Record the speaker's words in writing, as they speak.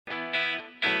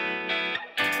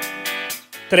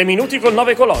3 minuti con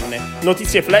 9 colonne.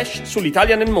 Notizie flash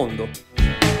sull'Italia nel mondo.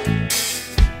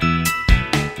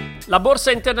 La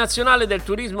Borsa internazionale del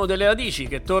Turismo delle Radici,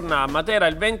 che torna a Matera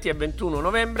il 20 e 21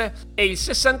 novembre, e il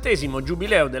 60esimo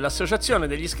giubileo dell'associazione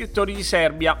degli scrittori di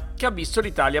Serbia, che ha visto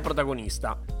l'Italia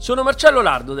protagonista. Sono Marcello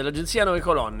Lardo dell'agenzia 9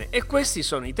 Colonne e questi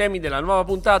sono i temi della nuova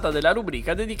puntata della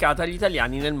rubrica dedicata agli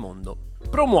italiani nel mondo.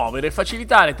 Promuovere e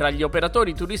facilitare tra gli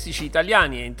operatori turistici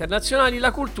italiani e internazionali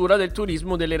la cultura del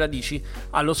turismo delle radici,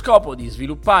 allo scopo di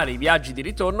sviluppare i viaggi di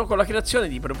ritorno con la creazione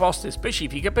di proposte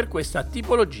specifiche per questa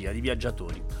tipologia di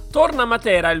viaggiatori. Torna a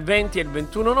Matera il 20 e il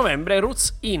 21 novembre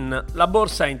Roots In, la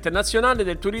Borsa internazionale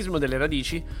del turismo delle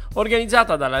radici,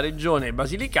 organizzata dalla Regione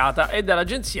Basilicata e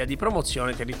dall'Agenzia di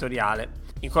Promozione Territoriale,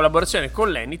 in collaborazione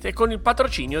con l'Enit e con il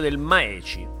patrocinio del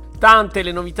MAECI. Tante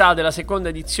le novità della seconda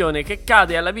edizione che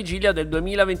cade alla vigilia del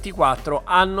 2024,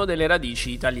 anno delle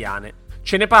radici italiane.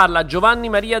 Ce ne parla Giovanni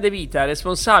Maria De Vita,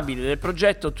 responsabile del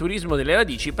progetto Turismo delle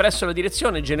Radici presso la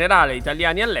Direzione Generale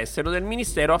Italiani all'Estero del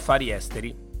Ministero Affari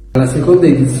Esteri. La seconda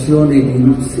edizione di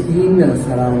Roots In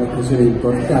sarà un'occasione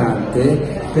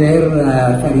importante per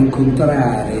far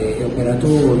incontrare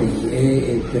operatori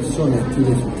e persone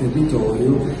attive sul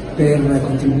territorio per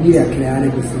contribuire a creare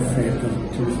questa offerta sul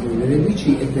turismo delle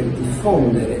radici e per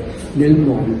diffondere nel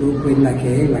mondo quella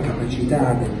che è la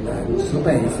capacità del nostro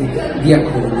paese di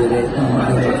accogliere i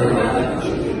viaggiatori delle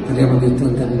radici. Parliamo di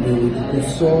 80 milioni di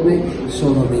persone,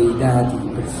 sono dei dati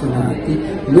impressionanti.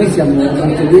 Noi siamo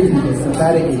molto lieti di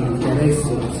constatare che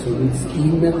l'interesse verso Roots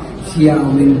In sia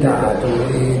aumentato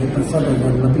ed è passato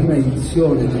dalla prima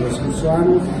edizione dello scorso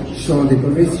anno, ci sono dei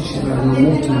progressi, ci saranno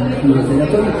molti più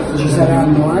operatori, ci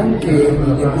saranno anche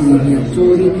gli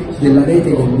attori della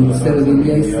rete che il Ministero degli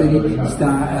Esteri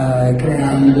sta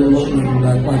creando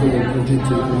nel quadro del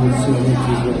progetto di promozione del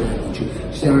turismo delle radici.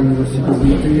 Ci saranno i nostri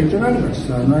coordinatori regionali, ma ci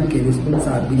saranno anche i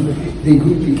responsabili dei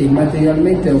gruppi che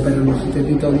materialmente operano sui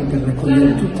territori per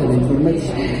raccogliere tutte le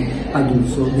informazioni ad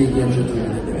uso dei viaggiatori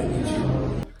delle radici.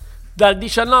 Dal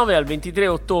 19 al 23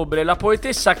 ottobre la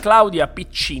poetessa Claudia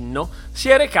Piccinno si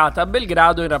è recata a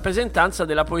Belgrado in rappresentanza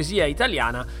della poesia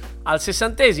italiana al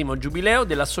 60esimo giubileo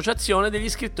dell'associazione degli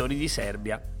scrittori di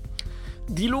Serbia.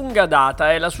 Di lunga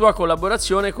data è la sua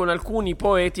collaborazione con alcuni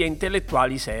poeti e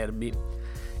intellettuali serbi.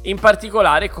 In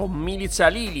particolare con Milica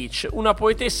Lilic, una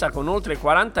poetessa con oltre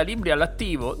 40 libri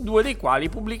all'attivo, 2 dei quali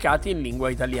pubblicati in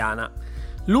lingua italiana.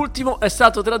 L'ultimo è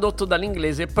stato tradotto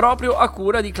dall'inglese proprio a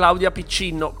cura di Claudia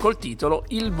Piccinno, col titolo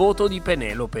Il voto di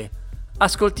Penelope.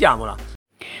 Ascoltiamola.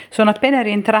 Sono appena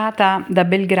rientrata da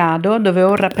Belgrado, dove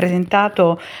ho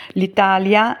rappresentato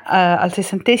l'Italia al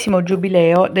 60esimo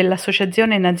giubileo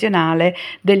dell'Associazione Nazionale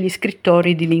degli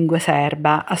Scrittori di Lingua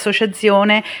Serba,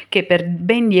 associazione che per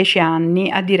ben 10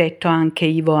 anni ha diretto anche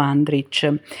Ivo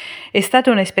Andrić. È stata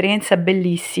un'esperienza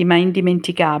bellissima,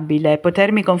 indimenticabile,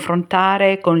 potermi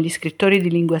confrontare con gli scrittori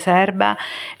di lingua serba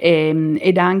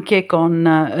ed anche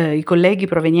con i colleghi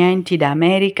provenienti da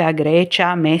America,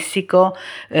 Grecia, Messico,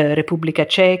 Repubblica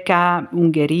Ceca,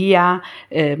 Ungheria,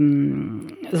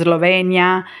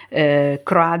 Slovenia,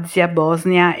 Croazia,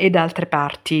 Bosnia ed altre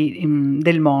parti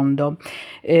del mondo.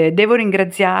 Devo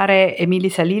ringraziare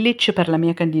Milica Lilic per la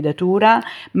mia candidatura,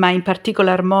 ma in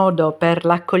particolar modo per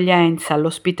l'accoglienza,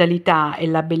 l'ospitalità e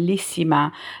la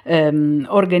bellissima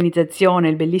organizzazione,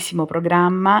 il bellissimo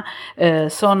programma.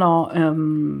 Sono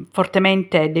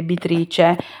fortemente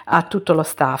debitrice a tutto lo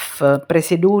staff,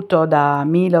 presieduto da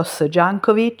Milos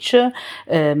Jankovic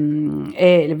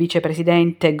e il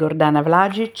vicepresidente Gordana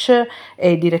Vlagic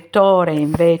e direttore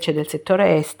invece del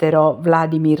settore estero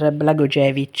Vladimir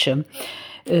Blagojevic.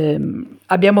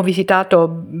 Abbiamo visitato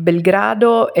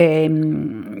Belgrado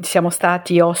e siamo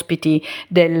stati ospiti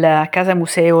del casa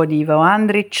museo di Ivo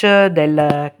Andrić,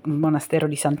 del monastero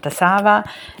di Santa Sava,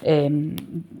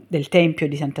 del tempio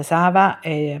di Santa Sava,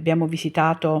 e abbiamo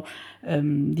visitato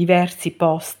diversi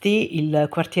posti, il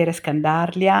quartiere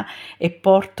Scandarlia, e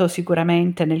porto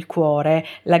sicuramente nel cuore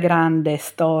la grande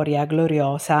storia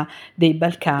gloriosa dei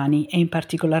Balcani e in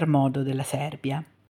particolar modo della Serbia.